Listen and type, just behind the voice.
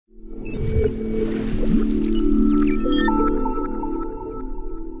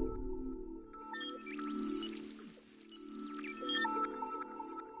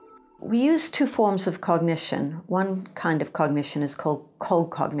we use two forms of cognition. One kind of cognition is called cold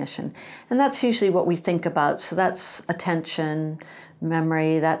cognition, and that's usually what we think about. So that's attention,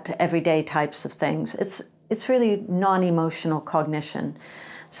 memory, that everyday types of things. It's really non-emotional cognition.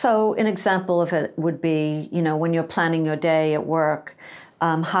 So an example of it would be, when you're planning your day at work,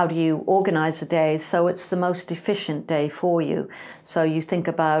 how do you organize the day so it's the most efficient day for you? So you think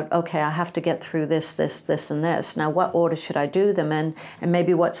about, okay, I have to get through this, this, this, and this. Now, what order should I do them in? And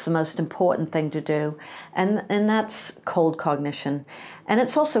maybe what's the most important thing to do? And that's cold cognition. And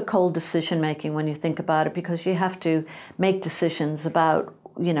it's also cold decision making when you think about it, because you have to make decisions about,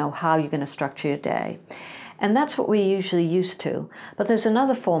 how you're going to structure your day. And that's what we usually used to. But there's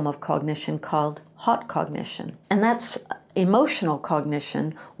another form of cognition called hot cognition. And that's emotional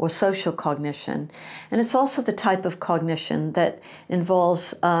cognition or social cognition. And it's also the type of cognition that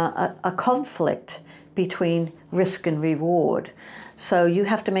involves a conflict between risk and reward. So you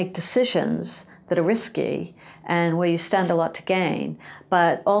have to make decisions that are risky and where you stand a lot to gain,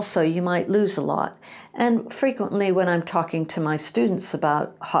 but also you might lose a lot. And frequently when I'm talking to my students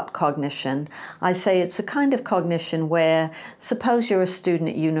about hot cognition, I say it's a kind of cognition where, suppose you're a student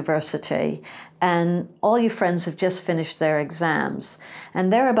at university and all your friends have just finished their exams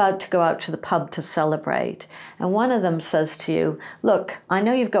and they're about to go out to the pub to celebrate. And one of them says to you, look, I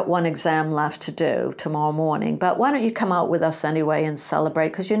know you've got one exam left to do tomorrow morning, but why don't you come out with us anyway and celebrate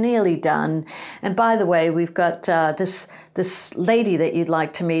because you're nearly done. And by the way, we've got this lady that you'd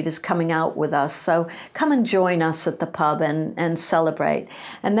like to meet is coming out with us. So come and join us at the pub and celebrate.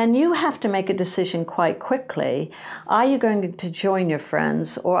 And then you have to make a decision quite quickly. Are you going to join your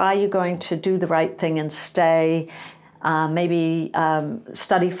friends, or are you going to do the right thing and stay, maybe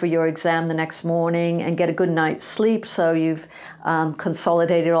study for your exam the next morning and get a good night's sleep so you've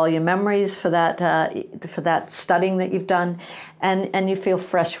consolidated all your memories for that studying that you've done, and you feel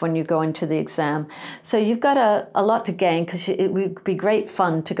fresh when you go into the exam. So you've got a lot to gain, because it would be great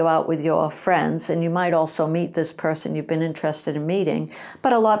fun to go out with your friends, and you might also meet this person you've been interested in meeting,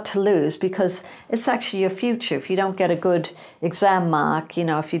 but a lot to lose, because it's actually your future. If you don't get a good exam mark,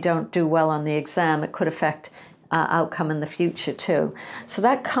 if you don't do well on the exam, it could affect outcome in the future too. So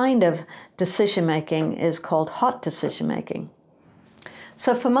that kind of decision making is called hot decision making.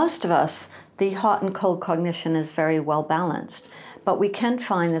 So for most of us, the hot and cold cognition is very well balanced, but we can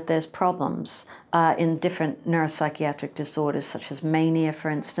find that there's problems in different neuropsychiatric disorders, such as mania, for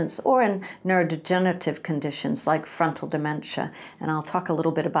instance, or in neurodegenerative conditions like frontal dementia, and I'll talk a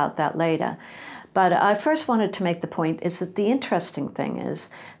little bit about that later. But I first wanted to make the point is that the interesting thing is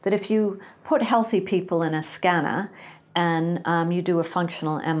that if you put healthy people in a scanner and you do a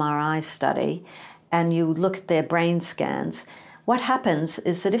functional MRI study and you look at their brain scans, what happens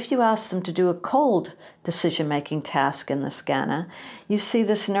is that if you ask them to do a cold decision-making task in the scanner, you see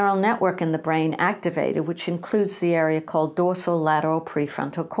this neural network in the brain activated, which includes the area called dorsolateral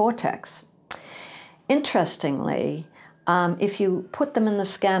prefrontal cortex. Interestingly, if you put them in the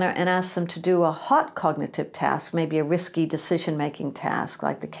scanner and ask them to do a hot cognitive task, maybe a risky decision-making task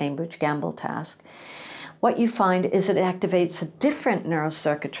like the Cambridge Gamble task, what you find is it activates a different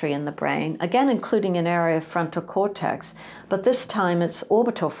neurocircuitry in the brain, again including an area of frontal cortex, but this time it's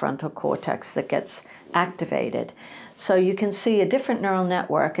orbital frontal cortex that gets activated. So you can see a different neural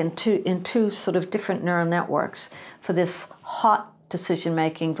network in two sort of different neural networks for this hot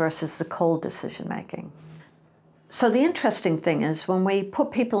decision-making versus the cold decision-making. So the interesting thing is when we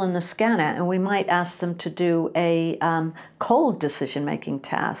put people in the scanner and we might ask them to do a cold decision-making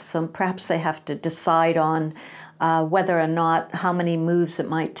task, so perhaps they have to decide on whether or not how many moves it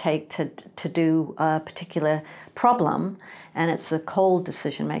might take to do a particular problem, and it's a cold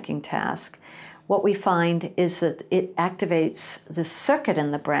decision-making task. What we find is that it activates the circuit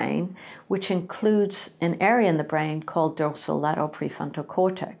in the brain, which includes an area in the brain called dorsolateral prefrontal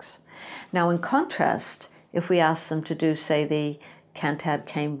cortex. Now, in contrast, if we ask them to do, say, the Cantab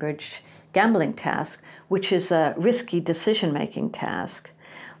Cambridge gambling task, which is a risky decision-making task,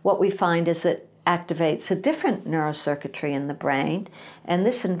 what we find is it activates a different neurocircuitry in the brain, and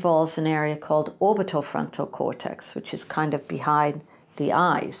this involves an area called orbital frontal cortex, which is kind of behind the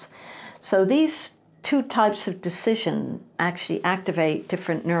eyes. So these two types of decision actually activate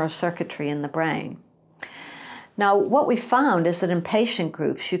different neurocircuitry in the brain. Now, what we found is that in patient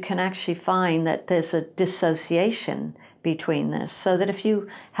groups, you can actually find that there's a dissociation between this, so that if you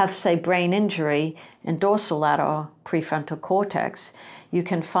have, say, brain injury in dorsolateral prefrontal cortex, you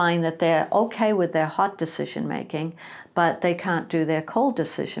can find that they're okay with their hot decision-making, but they can't do their cold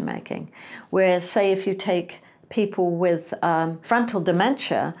decision-making. Whereas, say, if you take people with frontal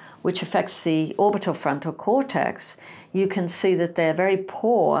dementia, which affects the orbital frontal cortex, you can see that they're very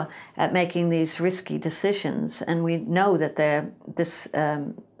poor at making these risky decisions. And we know that this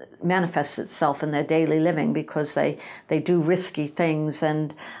manifests itself in their daily living because they do risky things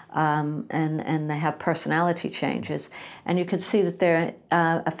and they have personality changes. And you can see that they're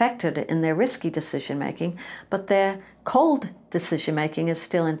affected in their risky decision making, but their cold decision making is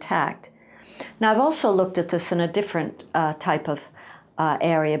still intact. Now, I've also looked at this in a different type of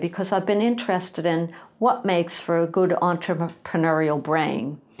area because I've been interested in what makes for a good entrepreneurial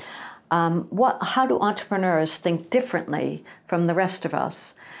brain. How do entrepreneurs think differently from the rest of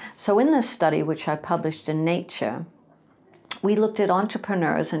us? So in this study, which I published in Nature, we looked at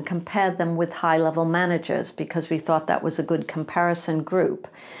entrepreneurs and compared them with high-level managers because we thought that was a good comparison group.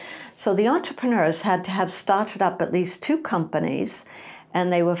 So the entrepreneurs had to have started up at least 2 companies,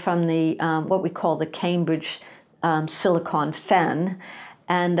 and they were from the what we call the Cambridge Silicon Fen.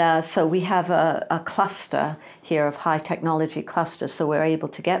 And so we have a cluster here of high technology clusters, so we're able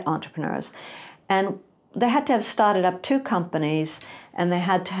to get entrepreneurs. And they had to have started up 2 companies, and they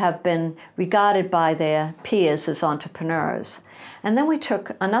had to have been regarded by their peers as entrepreneurs. And then we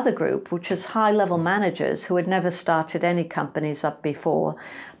took another group, which is high-level managers who had never started any companies up before,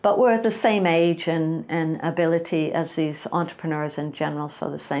 but were the same age and ability as these entrepreneurs in general, so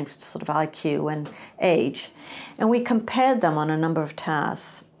the same sort of IQ and age. And we compared them on a number of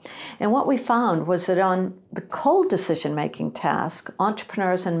tasks. And what we found was that on the cold decision-making task,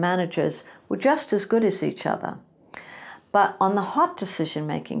 entrepreneurs and managers were just as good as each other. But on the hot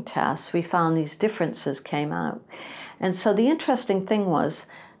decision-making tasks, we found these differences came out. And so the interesting thing was,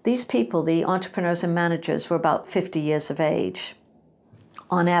 these people, the entrepreneurs and managers, were about 50 years of age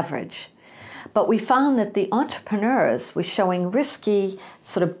on average. But we found that the entrepreneurs were showing risky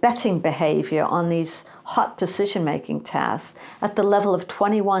sort of betting behavior on these hot decision-making tasks at the level of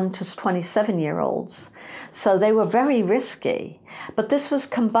 21 to 27-year-olds. So they were very risky. But this was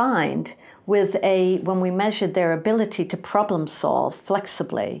combined with when we measured their ability to problem solve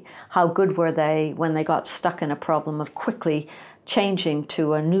flexibly, how good were they when they got stuck in a problem of quickly changing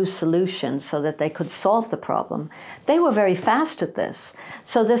to a new solution so that they could solve the problem. They were very fast at this.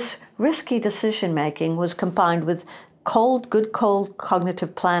 So this risky decision making was combined with good cold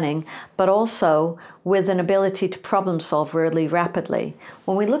cognitive planning, but also with an ability to problem solve really rapidly.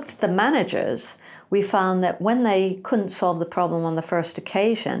 When we looked at the managers, we found that when they couldn't solve the problem on the first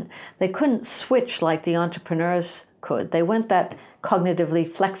occasion, they couldn't switch like the entrepreneurs could. They weren't that cognitively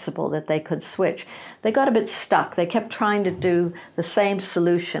flexible that they could switch. They got a bit stuck. They kept trying to do the same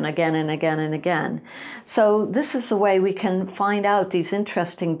solution again and again and again. So this is the way we can find out these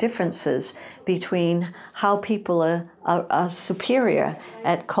interesting differences between how people are superior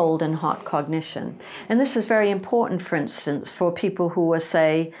at cold and hot cognition. And this is very important, for instance, for people who are,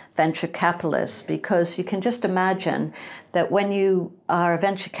 say, venture capitalists, because you can just imagine that when you are a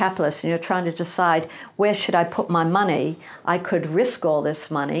venture capitalist and you're trying to decide where should I put my money, I could risk all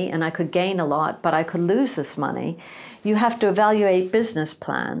this money and I could gain a lot, but I could lose this money. You have to evaluate business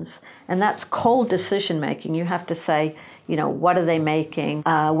plans, and that's cold decision making. You have to say, you know, what are they making?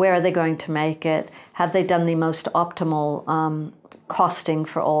 Where are they going to make it? Have they done the most optimal costing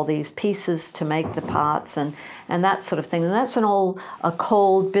for all these pieces to make the parts and that sort of thing? And that's a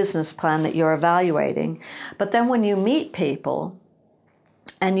cold business plan that you're evaluating. But then when you meet people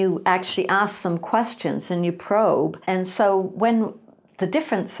and you actually ask them questions and you probe, and so when the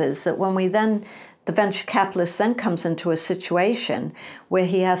difference is that when the venture capitalist then comes into a situation where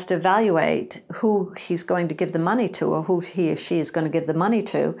he has to evaluate who he's going to give the money to or who he or she is going to give the money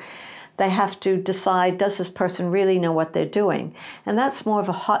to, they have to decide, does this person really know what they're doing? And that's more of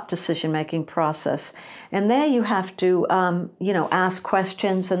a hot decision-making process. And there you have to, ask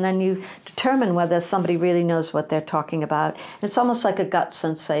questions, and then you determine whether somebody really knows what they're talking about. It's almost like a gut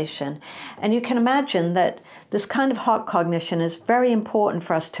sensation. And you can imagine that this kind of hot cognition is very important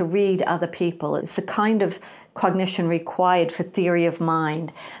for us to read other people. It's the kind of cognition required for theory of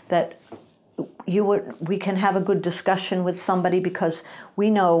mind, that we can have a good discussion with somebody because we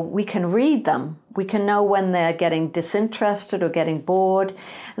know we can read them. We can know when they're getting disinterested or getting bored.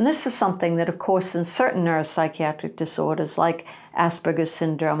 And this is something that, of course, in certain neuropsychiatric disorders like Asperger's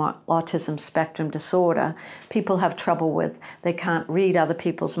syndrome or autism spectrum disorder, people have trouble with. They can't read other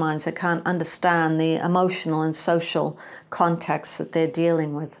people's minds. They can't understand the emotional and social context that they're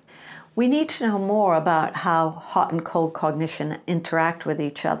dealing with. We need to know more about how hot and cold cognition interact with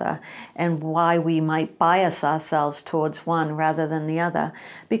each other and why we might bias ourselves towards one rather than the other,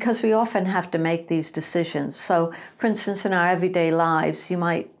 because we often have to make these decisions. So, for instance, in our everyday lives, you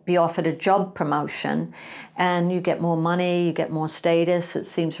might be offered a job promotion and you get more money, you get more status, it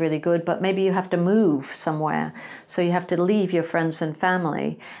seems really good, but maybe you have to move somewhere. So you have to leave your friends and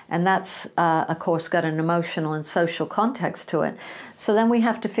family. And that's, of course, got an emotional and social context to it. So then we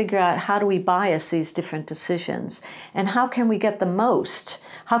have to figure out, how do we bias these different decisions? And how can we get the most?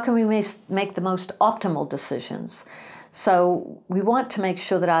 How can we make the most optimal decisions? So we want to make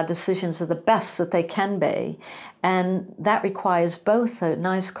sure that our decisions are the best that they can be. And that requires both a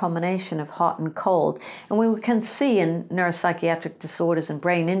nice combination of hot and cold. And we can see in neuropsychiatric disorders and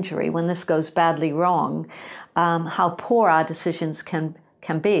brain injury, when this goes badly wrong, how poor our decisions can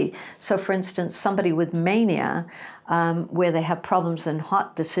be. So for instance, somebody with mania, where they have problems in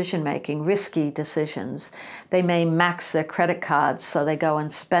hot decision-making, risky decisions, they may max their credit cards, so they go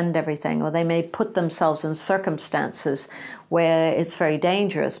and spend everything, or they may put themselves in circumstances where it's very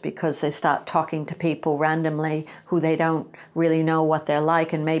dangerous because they start talking to people randomly who they don't really know what they're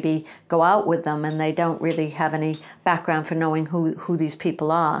like, and maybe go out with them and they don't really have any background for knowing who these people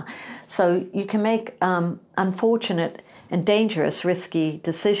are. So you can make unfortunate and dangerous, risky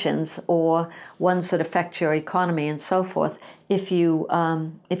decisions, or ones that affect your economy and so forth, if you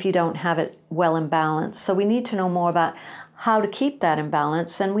don't have it well in balance. So we need to know more about how to keep that in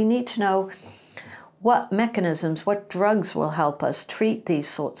balance, and we need to know what mechanisms, what drugs will help us treat these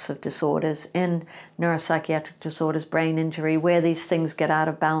sorts of disorders in neuropsychiatric disorders, brain injury, where these things get out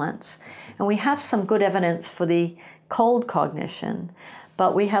of balance. And we have some good evidence for the cold cognition,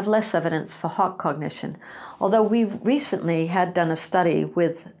 but we have less evidence for hot cognition. Although we recently had done a study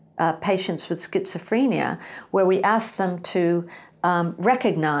with patients with schizophrenia where we asked them to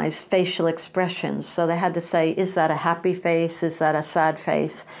recognize facial expressions. So they had to say, is that a happy face? Is that a sad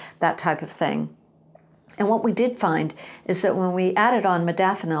face? That type of thing. And what we did find is that when we added on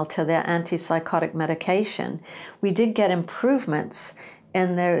modafinil to their antipsychotic medication, we did get improvements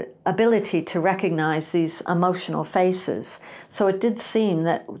in their ability to recognize these emotional faces. So it did seem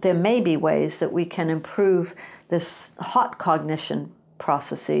that there may be ways that we can improve this hot cognition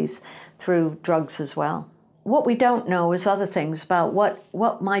processes through drugs as well. What we don't know is other things about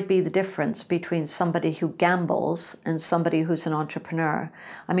what might be the difference between somebody who gambles and somebody who's an entrepreneur.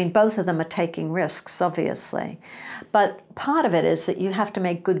 I mean, both of them are taking risks, obviously. But part of it is that you have to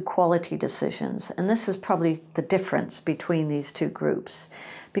make good quality decisions. And this is probably the difference between these two groups.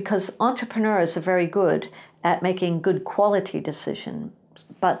 Because entrepreneurs are very good at making good quality decisions,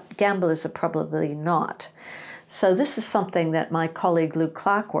 but gamblers are probably not. So this is something that my colleague Luke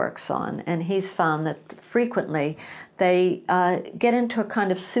Clark works on, and he's found that frequently they get into a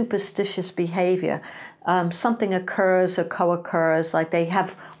kind of superstitious behavior. Something occurs or co-occurs, like they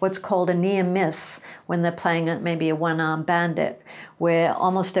have what's called a near miss when they're playing maybe a one-armed bandit, where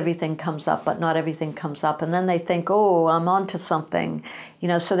almost everything comes up, but not everything comes up. And then they think, oh, I'm onto something.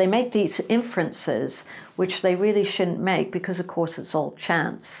 So they make these inferences, which they really shouldn't make because, of course, it's all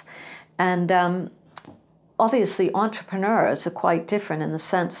chance. And obviously, entrepreneurs are quite different in the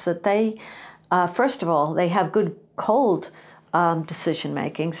sense that they, first of all, they have good cold decision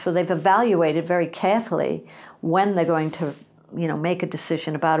making. So they've evaluated very carefully when they're going to, make a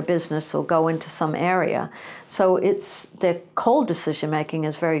decision about a business or go into some area. So their cold decision making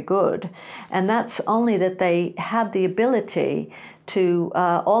is very good, and that's only that they have the ability to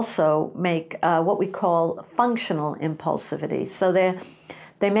also make what we call functional impulsivity. So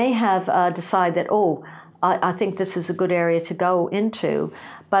they may have decide that, I think this is a good area to go into,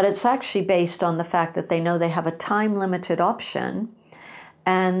 but it's actually based on the fact that they know they have a time-limited option,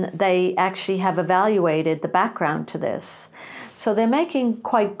 and they actually have evaluated the background to this. So they're making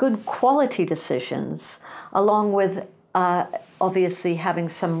quite good quality decisions, along with obviously having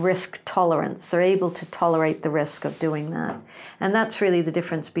some risk tolerance. They're able to tolerate the risk of doing that. And that's really the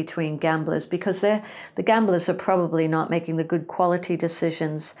difference between gamblers, because the gamblers are probably not making the good quality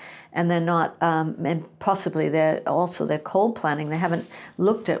decisions, and they're not, and possibly they're cold planning. They haven't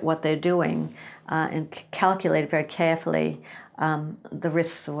looked at what they're doing and calculated very carefully the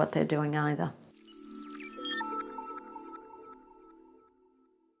risks of what they're doing either.